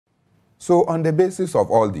So on the basis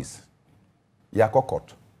of all this, Yako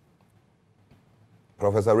Court,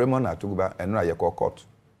 Professor Raymond Atuguba and Yako Court,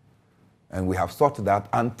 and we have sought that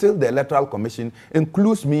until the Electoral Commission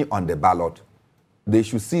includes me on the ballot, they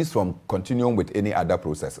should cease from continuing with any other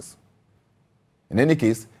processes. In any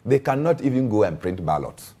case, they cannot even go and print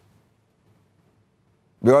ballots.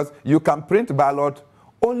 Because you can print ballot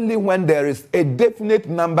only when there is a definite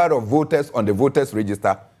number of voters on the voters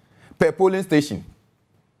register per polling station.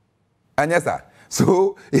 And yes, sir.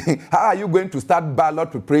 So how are you going to start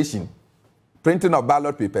ballot preparation, printing of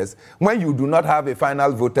ballot papers, when you do not have a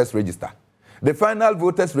final voters register? The final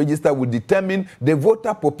voters register will determine the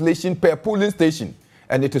voter population per polling station,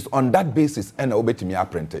 and it is on that basis and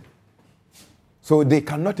obetimi printed. So they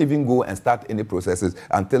cannot even go and start any processes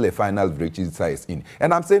until a final register is in.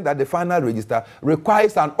 And I'm saying that the final register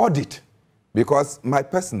requires an audit, because my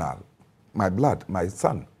personal, my blood, my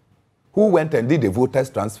son, who went and did a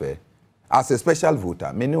voters transfer as a special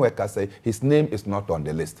voter, many workers say his name is not on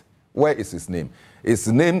the list. Where is his name? His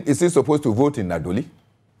name, is he supposed to vote in Nadoli?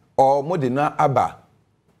 Or Modena Abba,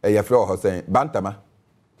 Bantama?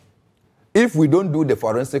 If we don't do the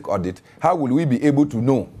forensic audit, how will we be able to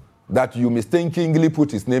know that you mistakenly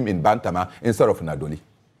put his name in Bantama instead of Nadoli?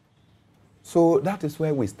 So that is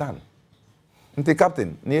where we stand. Nti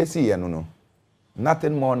Captain,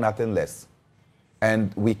 nothing more, nothing less.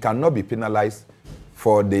 And we cannot be penalized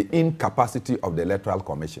for the incapacity of the Electoral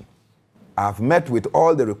Commission. I've met with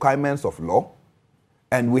all the requirements of law,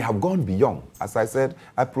 and we have gone beyond. As I said,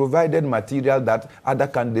 I provided material that other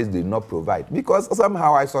candidates did not provide, because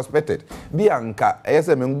somehow I suspected. Bianca, your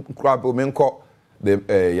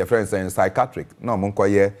friend saying psychiatric, no,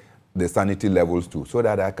 the sanity levels too, so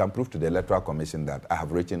that I can prove to the Electoral Commission that I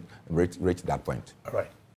have reached that point. All right.